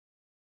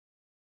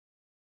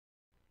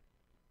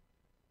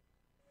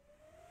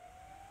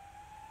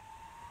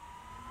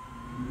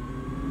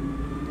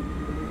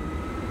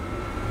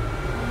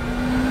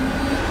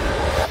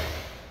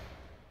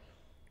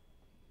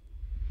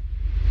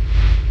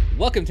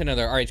Welcome to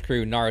another RH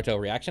Crew Naruto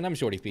reaction. I'm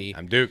Shorty P.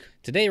 I'm Duke.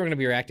 Today we're going to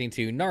be reacting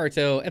to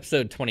Naruto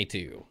episode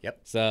 22. Yep.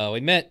 So we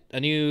met a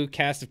new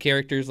cast of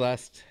characters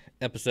last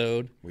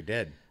episode. We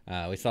did.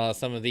 We saw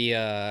some of the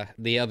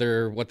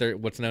other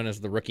what's known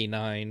as the Rookie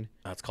Nine.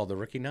 Oh, it's called the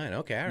Rookie Nine.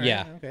 Okay. All right.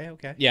 Yeah.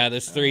 Okay. Yeah,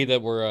 there's three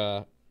that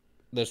were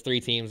those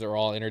three teams are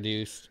all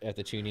introduced at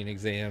the Chunin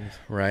exams.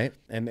 Right.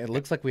 And it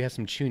looks like we have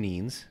some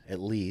Chunins at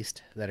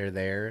least that are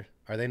there.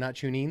 Are they not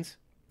Chunins?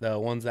 The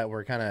ones that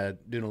were kind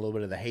of doing a little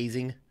bit of the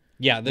hazing.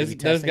 Yeah,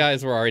 those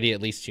guys were already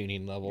at least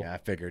Chunin level. Yeah, I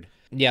figured.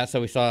 Yeah,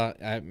 so we saw.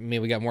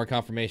 We got more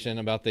confirmation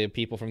about the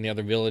people from the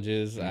other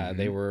villages.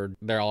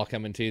 They're all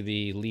coming to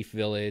the Leaf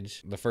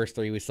Village. The first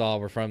three we saw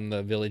were from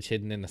the village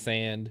hidden in the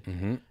sand.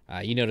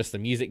 You noticed the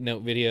music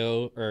note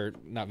video, or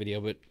not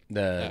video, but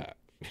The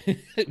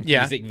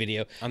music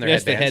video on their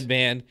yes, headbands. the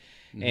headband,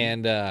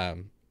 and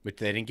But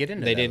they didn't get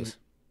into they those. didn't.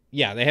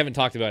 Yeah, they haven't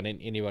talked about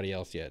anybody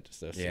else yet.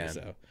 So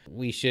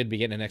we should be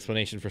getting an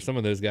explanation for some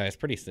of those guys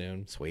pretty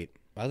soon. Sweet.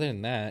 Other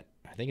than that,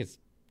 I think it's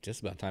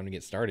just about time to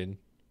get started.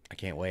 I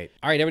can't wait.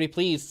 All right, everybody,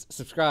 please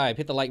subscribe,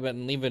 hit the like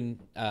button, leave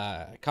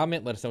a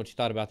comment, let us know what you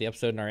thought about the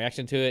episode and our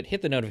reaction to it.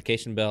 Hit the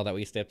notification bell, that way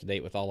you stay up to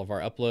date with all of our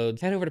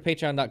uploads. Head over to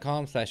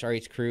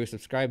patreon.com/rhcrew,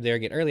 subscribe there,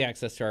 get early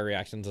access to our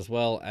reactions as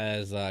well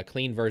as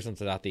clean versions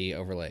without the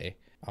overlay.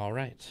 All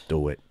right.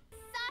 Do it.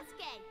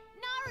 Sasuke,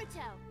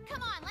 Naruto,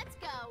 come on, let's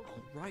go. All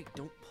right,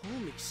 don't pull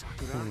me,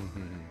 Sakura.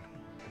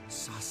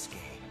 Sasuke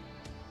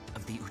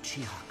of the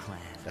Uchiha clan.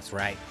 That's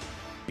right.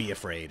 Be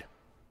afraid.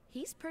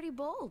 He's pretty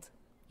bold.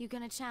 You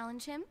gonna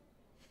challenge him?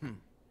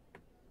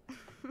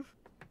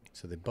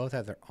 So they both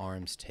have their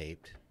arms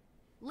taped.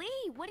 Lee,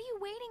 what are you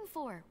waiting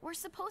for? We're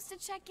supposed to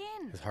check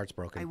in. His heart's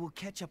broken. I will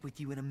catch up with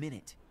you in a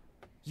minute.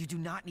 You do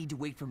not need to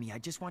wait for me. I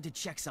just want to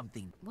check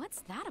something.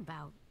 What's that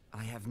about?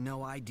 I have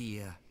no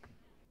idea.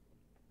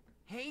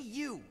 Hey,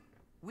 you!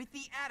 With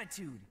the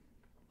attitude.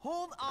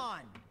 Hold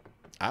on!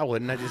 I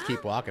wouldn't. I just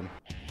keep walking.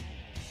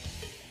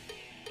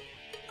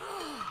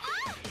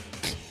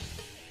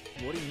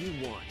 What do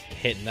you want?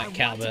 Hitting that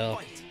cowbell.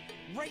 Want to fight.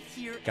 Right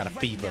here, Got a right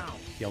fever. now.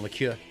 The only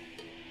cure.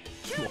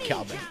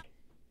 Cowbell.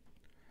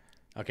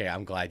 Okay,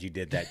 I'm glad you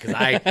did that because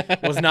I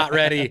was not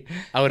ready.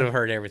 I would have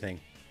heard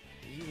everything.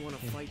 You want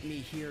to fight me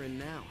here and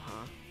now,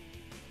 huh?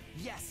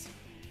 Yes.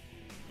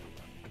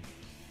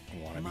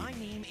 My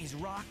name is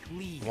Rock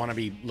Lee. I want to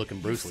be looking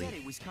Bruce You Lee. said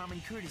it was common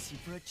courtesy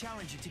for a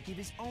challenger to give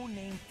his own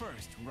name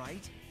first,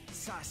 right?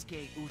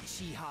 Sasuke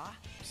Uchiha.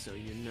 So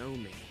you know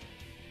me.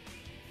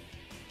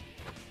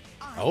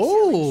 I challenge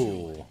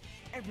you. Oh.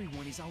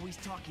 Everyone is always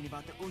talking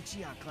about the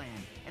Uchiha clan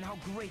and how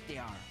great they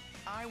are.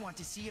 I want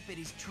to see if it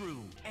is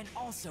true. And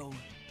also...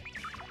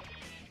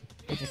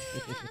 I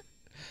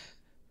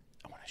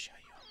want to show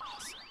you I'm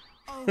awesome.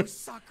 Oh,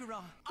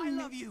 Sakura, I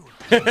love you.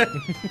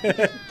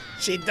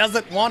 She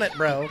doesn't want it,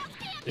 bro.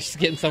 She's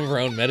getting some of her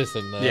own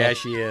medicine, though. Yeah,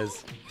 she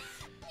is.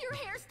 Your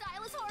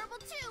hairstyle is horrible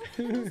too.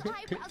 Those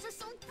eyebrows are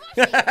so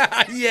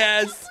bushy.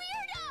 Yes.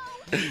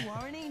 Weirdo. You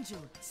are an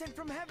angel sent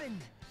from heaven.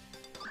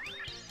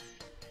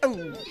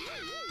 Oh.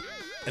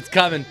 It's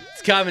coming.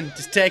 It's coming.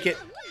 Just take it.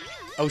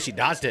 Oh, she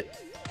dodged it.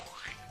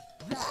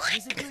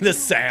 The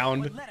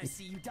sound. But let us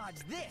see you dodge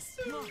this.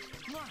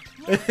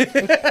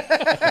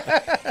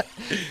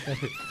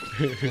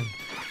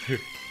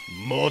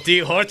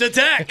 Multi-heart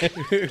attack.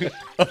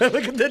 Oh,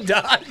 look at the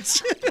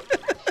dodge.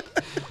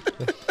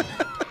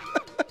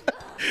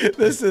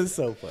 This is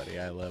so funny.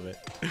 I love it.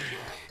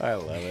 I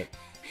love it.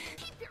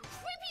 Keep your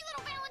creepy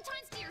little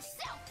Valentines to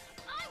yourself.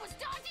 I was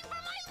dodging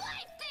for my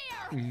life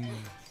there.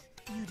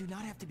 You do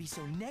not have to be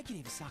so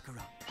negative,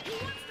 Sakura. He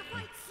wants to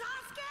fight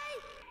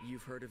Sasuke?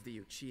 You've heard of the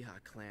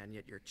Uchiha clan,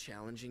 yet you're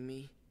challenging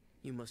me?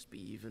 You must be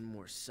even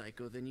more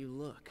psycho than you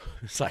look.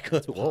 Psycho.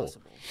 Whoa.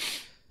 Possible.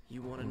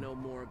 You want to know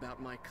more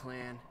about my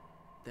clan?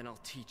 Then I'll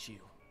teach you.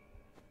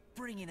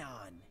 Bring it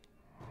on.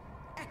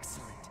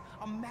 Excellent.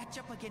 A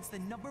matchup against the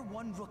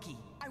 #1 rookie.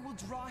 I will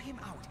draw him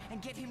out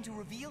and get him to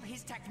reveal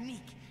his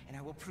technique. And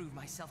I will prove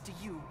myself to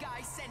you,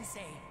 Guy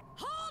Sensei.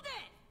 Hold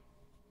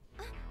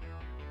it!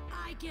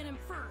 I get him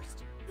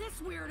first.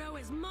 This weirdo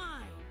is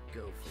mine.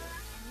 Go for it.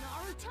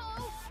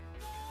 Naruto?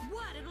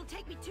 What? It'll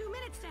take me 2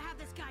 minutes to have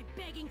this guy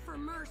begging for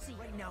mercy.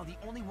 Right now, the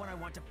only one I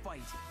want to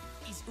fight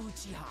is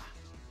Uchiha.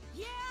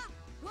 Yeah?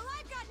 Well,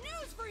 I've got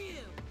news for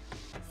you.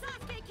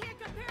 Sasuke can't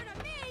compare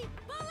to me.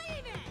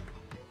 Believe it.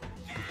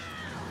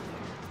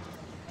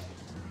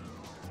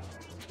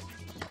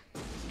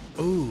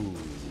 Ooh,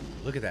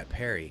 look at that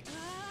parry.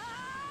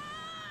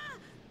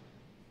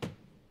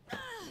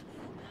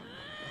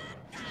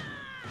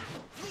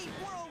 Leaf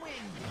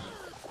Whirlwind!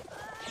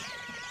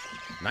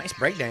 Nice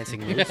breakdancing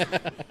moves.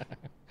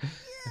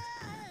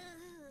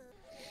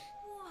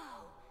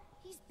 Whoa,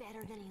 he's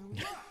better than he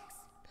looks.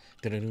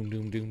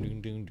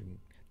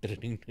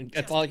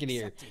 That's all I can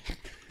hear. Accepted.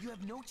 You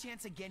have no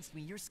chance against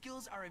me. Your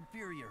skills are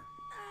inferior.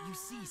 You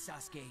see,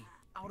 Sasuke,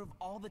 out of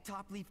all the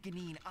top Leaf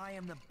Ganin, I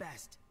am the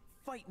best.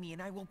 Fight me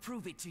and I will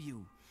prove it to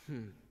you.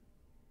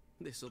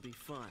 This'll be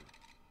fun.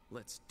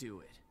 Let's do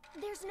it.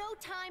 There's no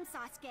time,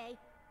 Sasuke.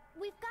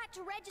 We've got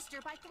to register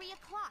by 3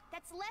 o'clock.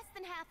 That's less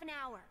than half an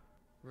hour.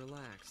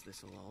 Relax,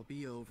 this'll all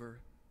be over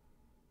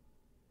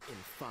in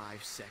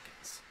 5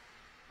 seconds.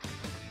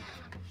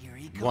 Here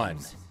he comes. 1,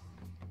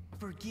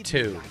 Forgive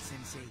 2, me, Guy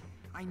Sensei.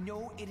 I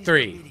know it is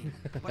 3, forbidden,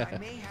 but I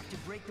may have to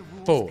break the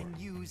rules 4, and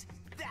use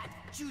that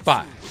jutsu.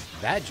 5.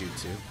 That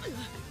jutsu.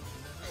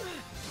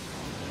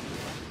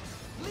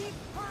 Leap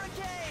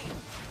hurricane!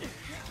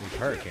 Leap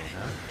hurricane,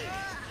 huh?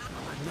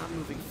 I'm not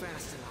moving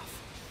fast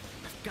enough.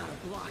 I've got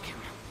to block him.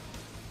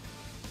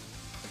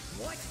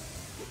 What?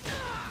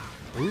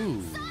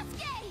 Ooh.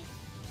 Sasuke!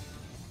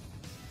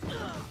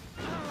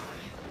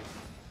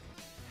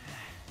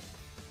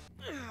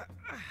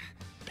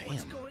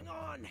 What's Damn. going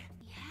on?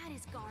 He had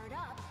his guard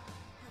up,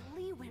 but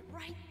Lee went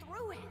right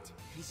through it.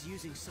 He's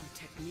using some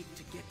technique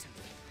to get to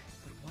me.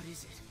 But what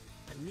is it?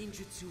 A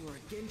ninjutsu or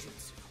a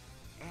genjutsu?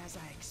 As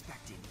I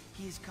expected,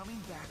 he is coming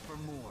back for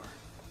more.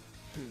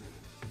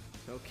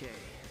 Okay,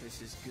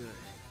 this is good.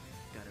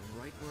 Got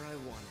him right where I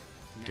want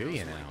him. Do you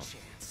Now's my now?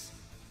 chance.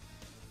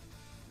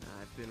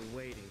 I've been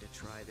waiting to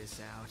try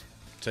this out.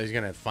 So he's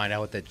gonna find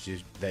out what that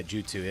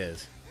jutsu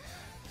is.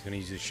 He's gonna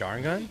use his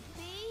Sharingan?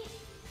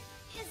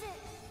 See? Is it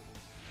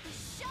the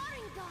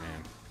Sharingan?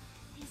 Man.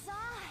 His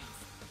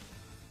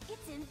eyes.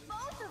 It's in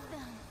both of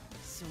them.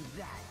 So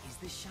that is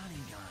the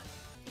Sharingan.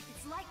 If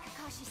it's like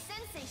Kakashi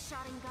Sensei's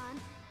Sharingan,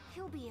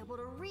 he'll be able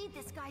to read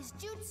this guy's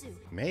jutsu.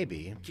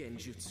 Maybe.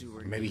 Genjutsu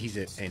or Maybe he's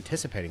ninjutsu,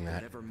 anticipating that.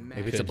 whatever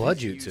Maybe it's a magic blood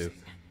he's jutsu.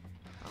 using.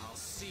 I'll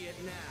see it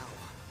now.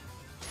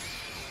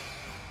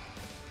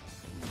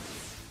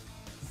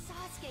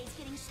 Sasuke's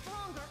getting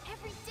stronger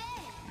every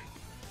day.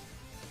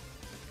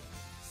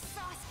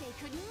 Sasuke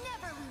could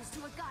never lose to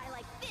a guy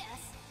like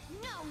this.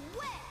 No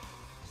way.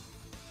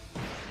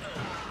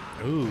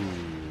 Ooh.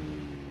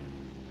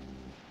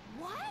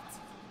 What?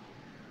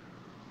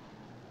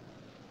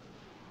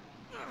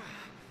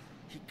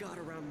 He got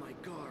around my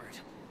guard.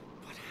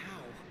 But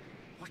how?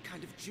 What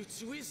kind of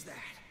jutsu is that?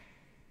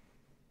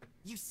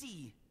 You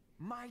see,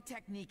 my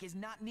technique is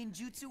not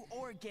ninjutsu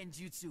or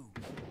genjutsu.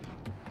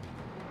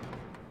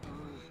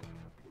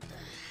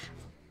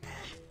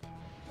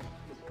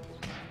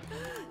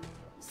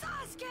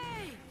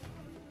 Sasuke!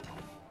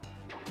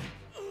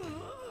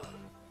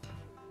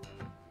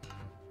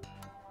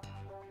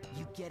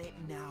 You get it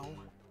now?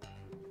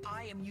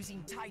 I am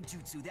using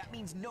taijutsu. That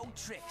means no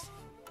tricks.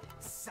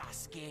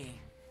 Sasuke.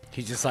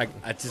 He's just like,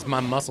 that's just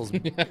my muscles,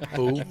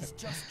 fool. It is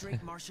just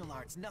straight martial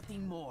arts,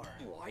 nothing more.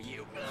 Why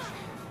you?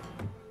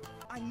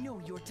 I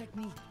know your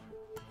technique.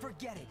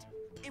 Forget it.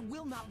 It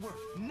will not work.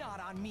 Not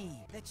on me.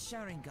 That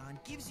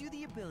Sharingan gives you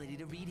the ability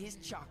to read his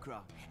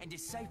chakra and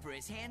decipher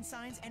his hand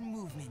signs and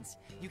movements.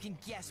 You can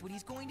guess what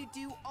he's going to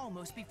do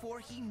almost before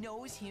he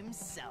knows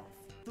himself.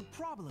 The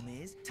problem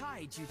is,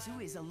 taijutsu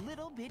is a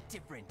little bit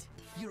different.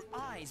 Your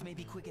eyes may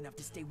be quick enough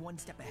to stay one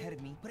step ahead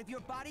of me, but if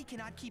your body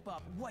cannot keep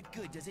up, what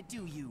good does it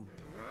do you?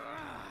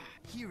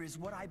 Here is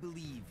what I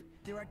believe.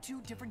 There are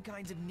two different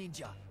kinds of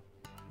ninja.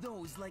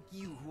 Those like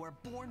you who are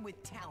born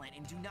with talent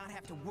and do not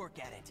have to work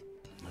at it.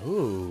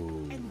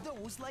 Ooh. And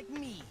those like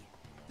me,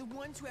 the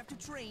ones who have to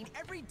train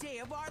every day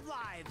of our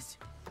lives.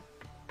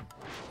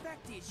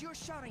 Fact is, your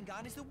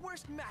Sharingan is the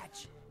worst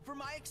match for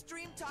my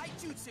extreme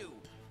taijutsu.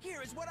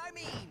 Here is what I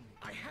mean.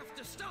 I have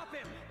to stop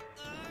him.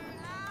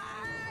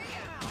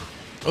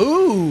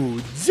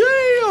 Ooh,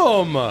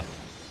 damn!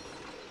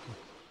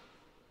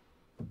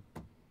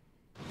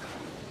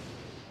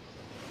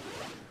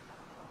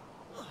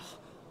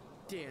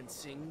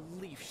 Dancing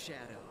leaf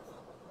shadow.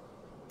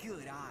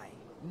 Good eye.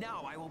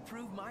 Now I will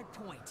prove my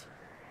point.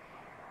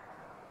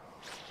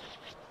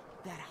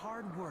 That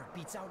hard work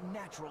beats out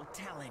natural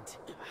talent.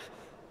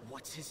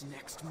 What's his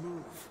next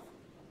move?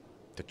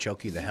 To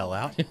choke you the hell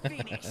out?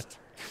 Finished.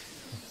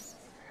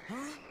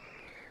 Huh?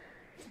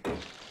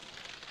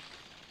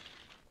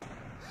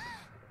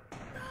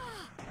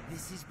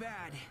 This is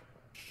bad.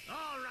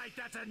 All right,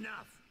 that's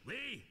enough.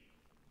 Lee,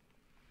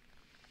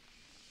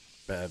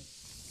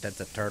 That's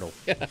a turtle.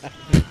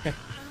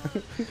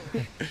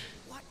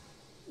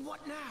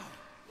 What now?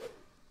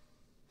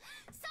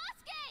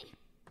 Sasuke!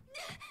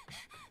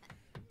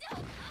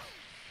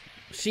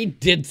 She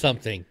did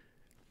something.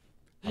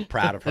 I'm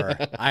proud of her.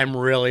 I'm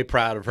really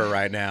proud of her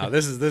right now.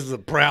 This is a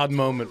proud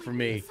moment for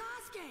me.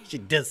 Sasuke! She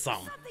did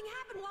something. Something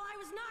happened while I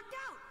was knocked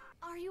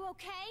out. Are you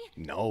okay?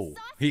 No,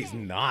 Sasuke! he's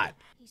not.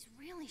 He's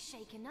really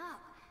shaken up.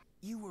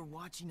 You were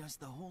watching us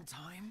the whole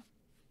time?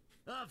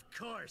 of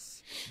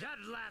course. That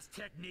last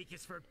technique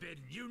is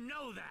forbidden. You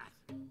know that.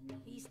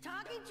 He's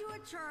talking to a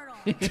turtle,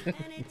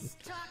 and it's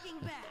talking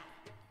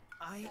back.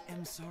 I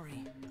am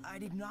sorry. I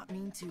did not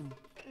mean to.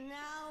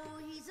 Now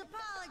he's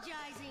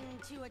apologizing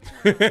to a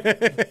turtle.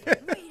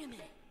 Wait a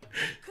minute.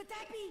 Could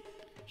that be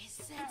his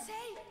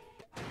sensei?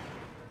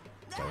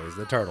 There's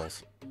the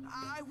turtles.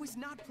 I was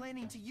not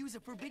planning to use a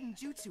forbidden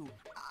jutsu.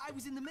 I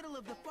was in the middle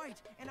of the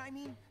fight, and I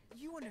mean,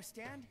 you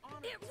understand?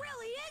 It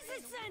really is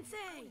his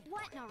sensei!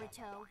 What,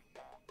 Naruto?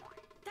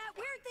 That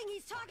weird thing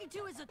he's talking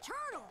to is a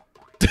turtle!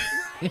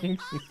 Right?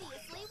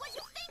 Obviously, what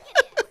you think it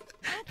is?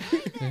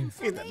 Okay then,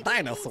 so He's a maybe it means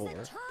dinosaur.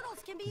 that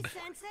turtles can be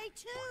sensei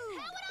too.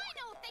 How would I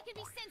know if they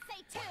can be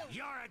sensei too?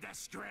 You're a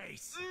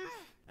disgrace.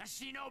 A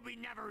shinobi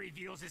never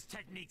reveals his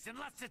techniques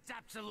unless it's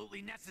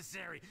absolutely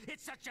necessary.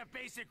 It's such a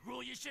basic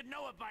rule, you should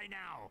know it by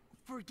now.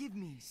 Forgive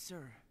me,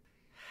 sir.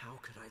 How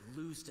could I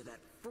lose to that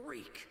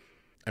freak?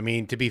 I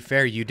mean, to be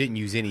fair, you didn't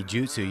use any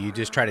jutsu. You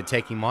just tried to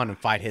take him on and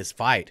fight his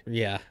fight.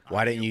 Yeah.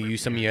 Why didn't you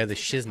use some of your other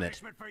shiznit?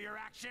 Punishment for your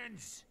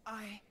actions?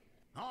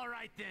 All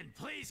right then,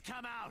 please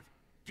come out.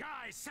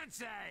 Guy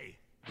Sensei!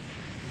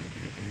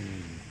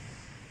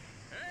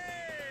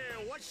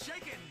 Hey, what's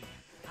shaking?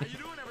 How you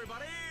doing,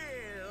 everybody?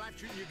 Life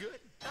treating you good?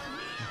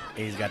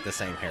 He's got the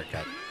same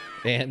haircut.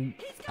 And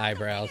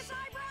eyebrows. His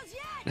eyebrows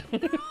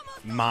yet. They're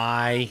almost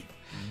My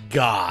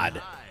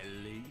God.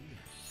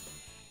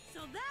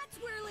 So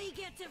that's where Lee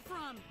gets it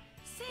from.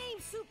 Same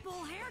soup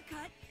bowl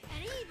haircut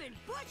and even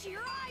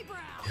butchier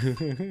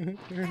eyebrows.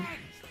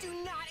 Do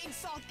not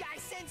insult Guy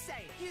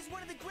Sensei. He is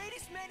one of the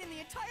greatest men in the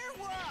entire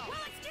world. Well,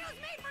 excuse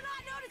me for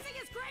not noticing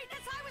his greatness.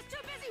 I was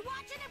too busy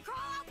watching him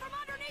crawl out from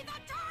underneath a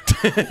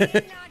turtle. He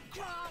did not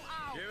crawl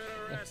out. Give it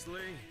a rest,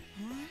 Lee.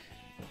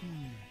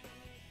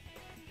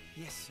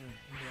 Yes, sir.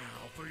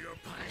 Now for your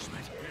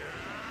punishment.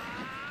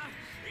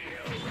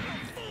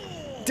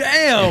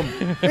 Damn!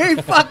 He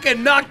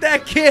fucking knocked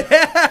that kid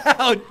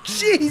out!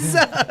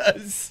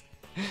 Jesus!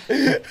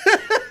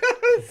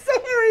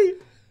 Sorry!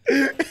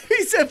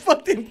 He said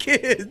fuck them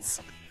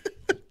kids!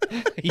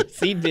 Yes,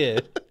 he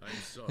did.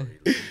 I'm sorry,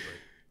 Lee,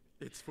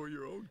 but it's for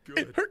your own good.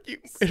 It hurt you.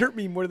 It hurt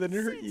me more than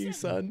it hurt you,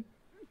 son.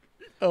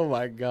 Oh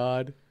my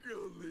God.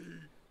 Go, Lee.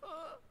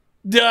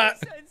 Duh.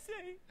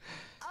 Sensei,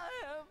 I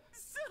am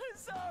so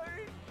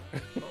sorry.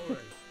 All right,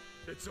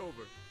 it's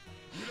over.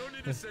 You don't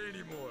need to say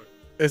any more.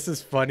 This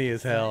is funny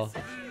as hell.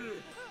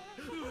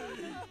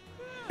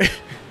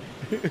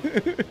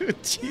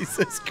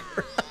 Jesus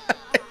Christ.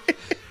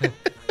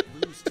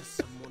 lose to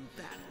someone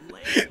that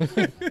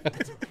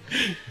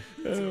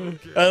lame.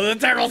 The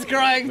turtle's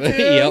crying too.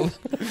 Yep.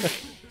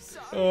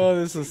 Oh,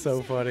 this is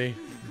so funny.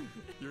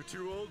 You're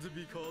too old to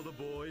be called a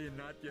boy and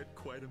not yet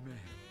quite a man.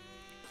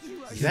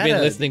 He's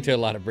been listening to a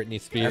lot of Britney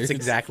Spears. That's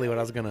exactly what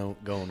I was going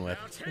with.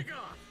 Now take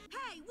off.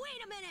 Hey,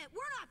 wait a minute.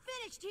 We're not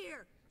finished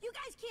here. You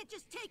guys can't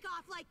just take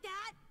off like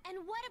that. And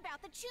what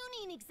about the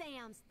Chunin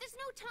exams? There's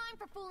no time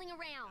for fooling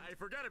around. I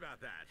forgot about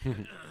that.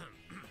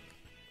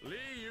 Lee,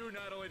 you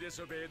not only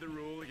disobeyed the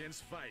rule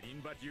against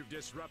fighting, but you've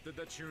disrupted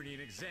the Chunin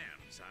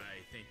exams.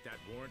 I think that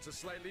warrants a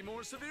slightly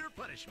more severe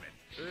punishment.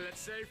 Let's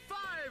say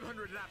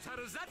 500 laps. How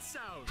does that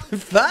sound?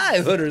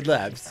 500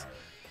 laps.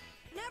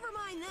 Never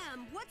mind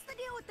them. What's the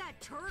deal with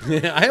that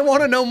turtle? I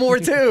want to know more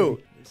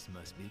too. This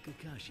must be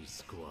Kakashi's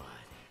squad.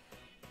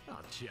 I'll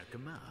check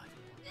him out.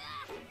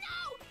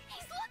 No!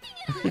 He's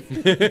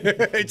looking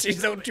at us! Jeez,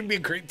 don't you be a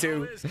creep How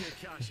too. is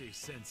Kakashi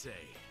Sensei?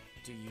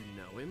 Do you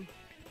know him?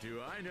 Do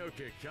I know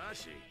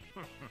Kakashi?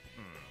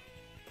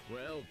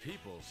 Well,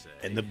 people say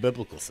In the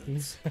biblical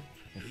sense.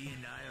 he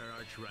and I are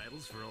arch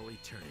rivals for all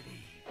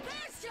eternity.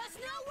 There's just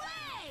no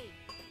way!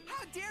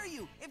 How dare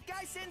you? If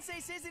Guy Sensei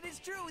says it is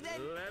true, then...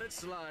 Let it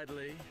slide,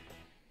 Lee.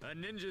 A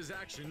ninja's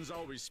actions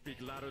always speak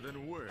louder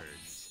than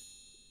words.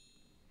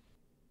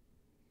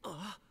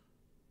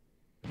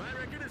 My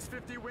record is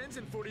 50 wins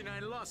and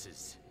 49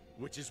 losses,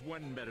 which is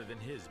one better than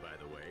his, by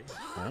the way.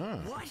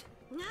 What?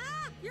 Nah,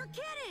 you're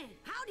kidding.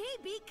 How'd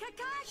he beat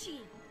Kakashi?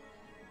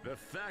 The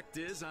fact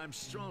is, I'm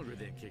stronger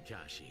than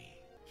Kakashi.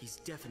 He's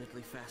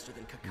definitely faster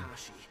than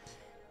Kakashi.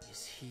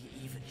 Is he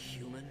even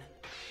human?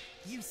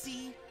 You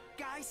see?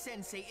 Guy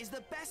Sensei is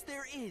the best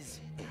there is.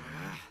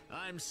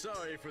 I'm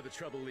sorry for the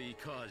trouble Lee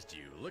caused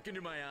you. Look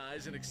into my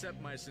eyes and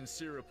accept my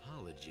sincere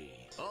apology.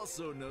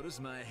 Also notice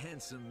my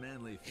handsome,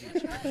 manly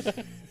features.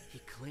 He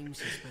claims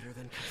he's better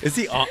than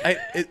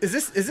Kakashi. Is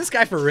he? Is this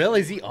guy for real?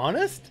 Is he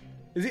honest?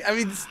 Is he? I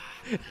mean,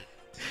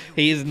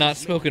 He's not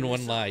spoken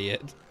one lie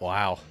yet.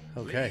 wow.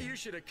 Lee, Okay. you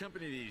should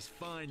accompany these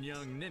fine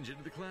young ninja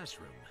to the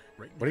classroom.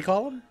 Right What do you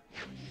call them?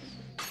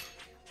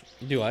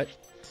 Do what?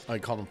 Oh, you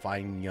call them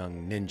fine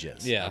young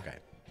ninjas. Yeah. Okay.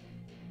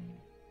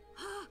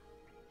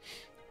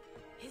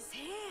 His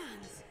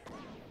hands.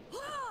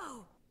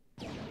 Whoa!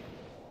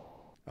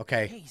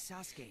 Okay. Hey,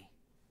 Sasuke.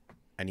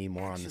 I need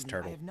more on this Actually,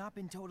 turtle. I have not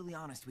been totally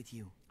honest with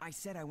you. I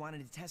said I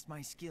wanted to test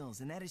my skills,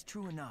 and that is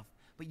true enough.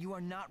 But you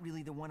are not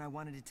really the one I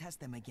wanted to test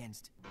them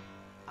against.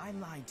 I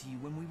lied to you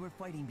when we were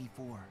fighting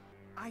before.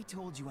 I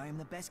told you I am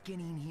the best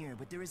genin here,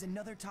 but there is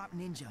another top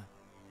ninja.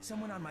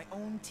 Someone on my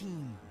own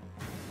team.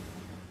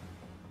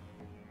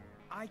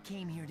 I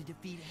came here to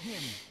defeat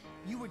him.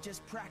 You were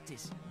just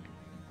practice.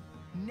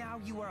 Now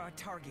you are our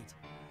target.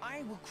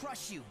 I will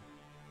crush you.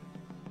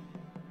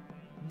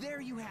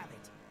 There you have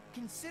it.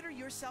 Consider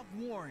yourself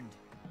warned.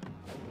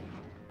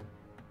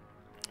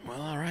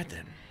 Well, all right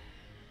then.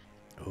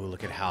 Oh,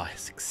 look at how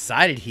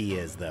excited he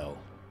is, though.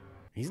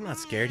 He's not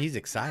scared. He's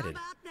excited.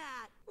 How about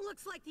that?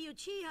 Looks like the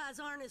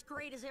Uchihas aren't as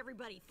great as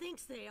everybody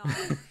thinks they are.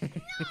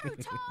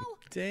 Naruto!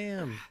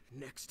 Damn.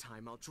 Next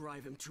time I'll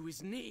drive him to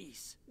his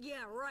knees.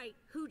 Yeah, right.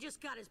 Who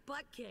just got his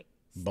butt kicked?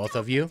 Both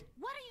of you?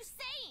 What are you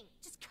saying?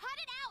 Just cut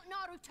it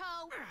out,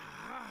 Naruto!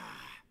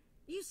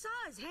 You saw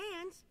his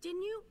hands,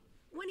 didn't you?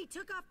 when he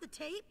took off the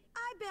tape?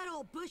 I bet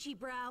old Bushy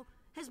Brow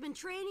has been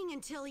training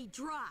until he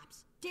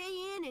drops,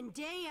 day in and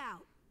day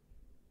out.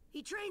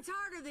 He trains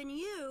harder than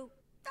you.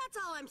 That's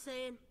all I'm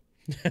saying.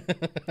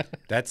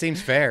 That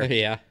seems fair.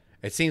 Yeah.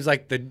 It seems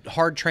like the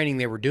hard training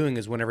they were doing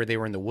is whenever they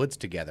were in the woods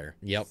together.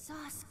 Yep.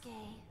 Sasuke.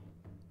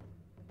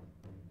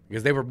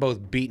 Because they were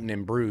both beaten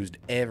and bruised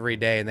every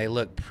day, and they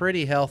look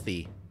pretty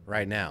healthy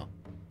right now.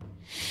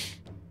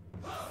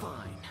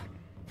 Fine.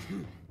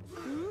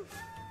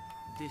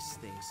 This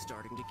thing's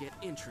starting to get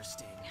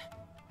interesting.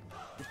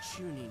 The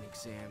Chunin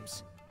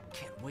exams.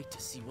 Can't wait to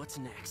see what's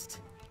next.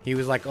 He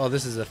was like, oh,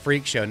 this is a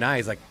freak show. Now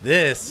he's like,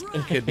 this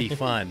could be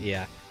fun.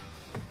 Yeah.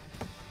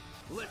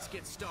 Let's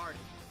get started.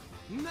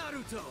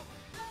 Naruto!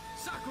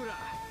 Sakura!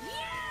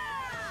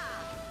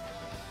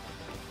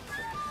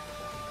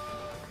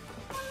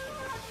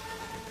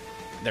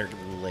 They're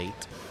late.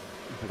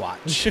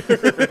 Watch.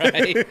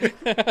 Right.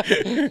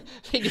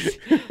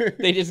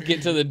 they just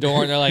get to the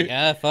door and they're like,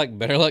 fuck,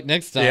 better luck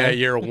next time. Yeah,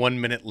 you're 1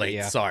 minute late.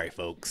 Yeah. Sorry,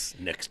 folks.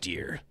 Next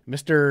year.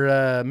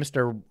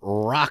 Mr.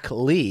 Rock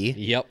Lee.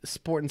 Yep.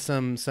 Sporting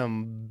some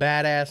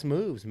badass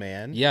moves,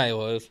 man. Yeah, it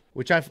was.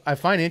 Which I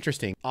find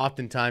interesting.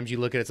 Oftentimes you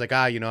look at it, it's like,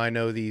 I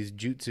know these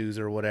jutsus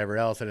or whatever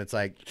else, and it's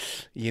like,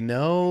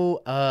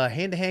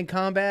 hand-to-hand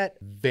combat,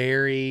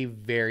 very,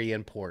 very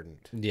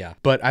important. Yeah.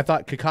 But I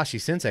thought Kakashi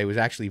Sensei was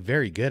actually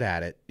very good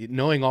at it.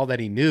 Knowing all that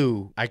he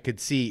knew, I could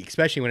see,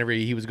 especially whenever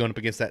he was going up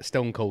against that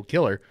stone cold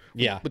killer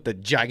with the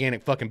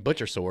gigantic fucking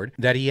butcher sword,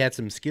 that he had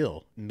some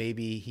skill.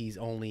 Maybe he's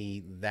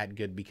only that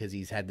good because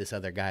he's had this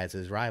other guy as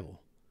his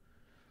rival.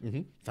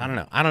 Mm-hmm. So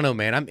I don't know,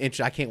 man. I'm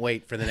interested. I can't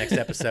wait for the next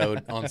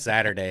episode on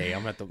Saturday.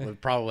 I'm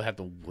probably have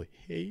to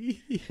wait.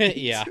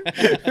 Yeah.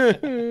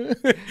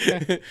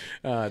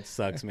 It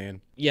sucks,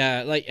 man.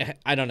 Yeah, like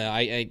I don't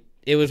know.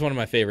 It was one of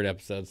my favorite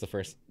episodes the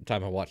first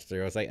time I watched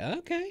through. I was like,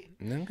 okay.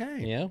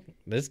 Okay.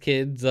 This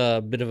kid's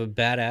a bit of a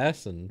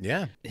badass, and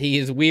Yeah. he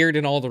is weird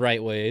in all the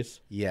right ways.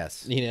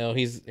 Yes.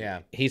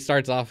 He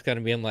starts off kind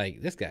of being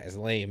like, this guy's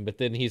lame, but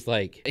then he's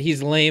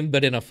lame,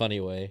 but in a funny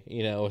way,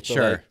 with the,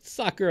 Sure. like,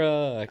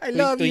 Sakura, I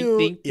love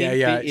you.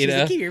 Yeah. She's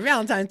like, keep your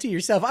Valentine to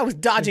yourself. I was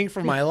dodging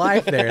for my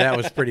life there. That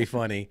was pretty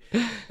funny.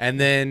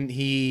 And then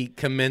he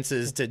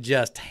commences to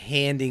just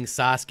handing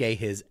Sasuke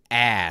his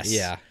ass.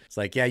 Yeah. It's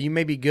like, yeah, you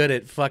may be good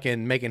at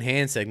fucking making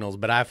hand signals,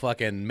 but I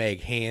fucking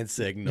make hand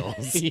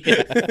signals.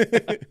 Yeah.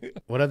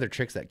 What other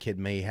tricks that kid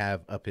may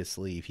have up his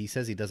sleeve? He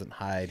says he doesn't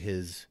hide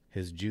his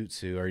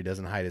jutsu, or he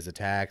doesn't hide his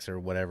attacks or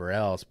whatever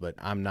else, but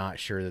I'm not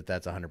sure that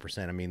that's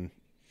 100%. I mean,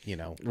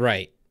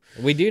 Right.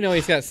 We do know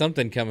he's got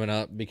something coming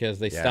up because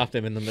they stopped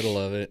him in the middle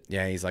of it.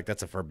 Yeah, he's like,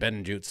 that's a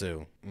forbidden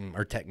jutsu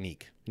or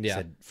technique. He Yeah.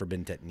 said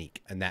forbidden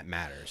technique, and that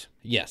matters.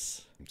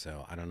 Yes.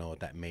 So I don't know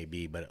what that may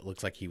be, but it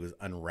looks like he was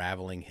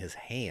unraveling his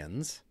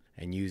hands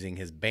and using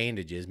his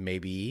bandages,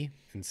 maybe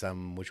in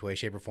some which way,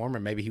 shape, or form, or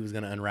maybe he was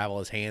going to unravel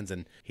his hands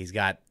and he's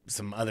got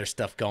some other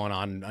stuff going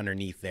on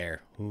underneath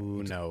there.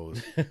 Who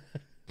knows?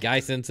 Guy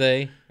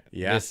Sensei.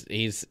 Yeah.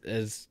 He's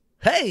as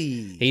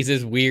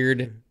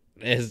weird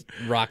as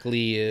Rock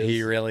Lee is.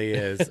 He really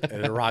is.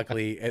 Rock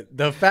Lee.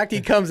 The fact he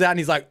comes out and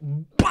he's like,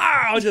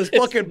 "Bow!" just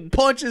fucking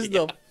punches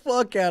the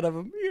fuck out of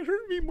him. You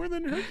hurt me more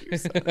than hurt you.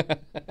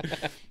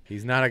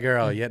 He's not a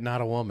girl, yet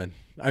not a woman.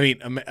 I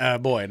mean, a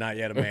boy, not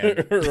yet a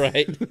man.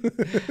 Right.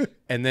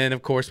 And then,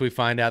 of course, we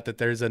find out that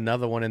there's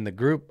another one in the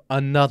group.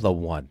 Another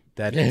one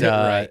that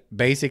Right.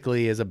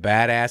 basically is a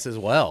badass as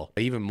well.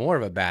 Even more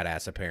of a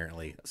badass,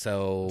 apparently.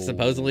 So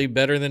Supposedly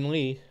better than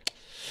Lee.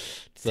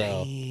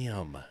 So.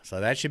 Damn.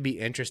 So that should be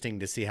interesting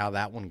to see how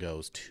that one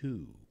goes,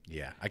 too.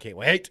 Yeah, I can't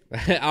wait.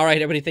 All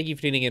right, everybody, thank you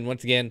for tuning in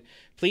once again.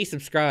 Please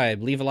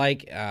subscribe, leave a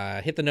like,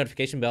 hit the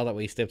notification bell that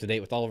way you stay up to date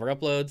with all of our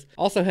uploads.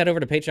 Also, head over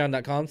to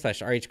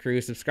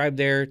patreon.com/rhcrew. Subscribe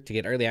there to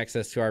get early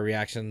access to our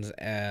reactions,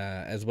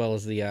 as well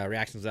as the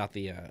reactions without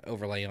the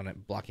overlay on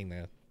it blocking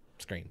the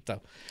screen.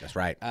 So That's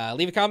right.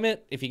 leave a comment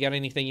if you got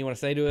anything you want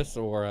to say to us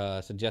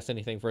or suggest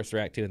anything for us to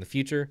react to in the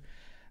future.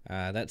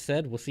 That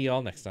said, we'll see you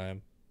all next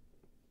time.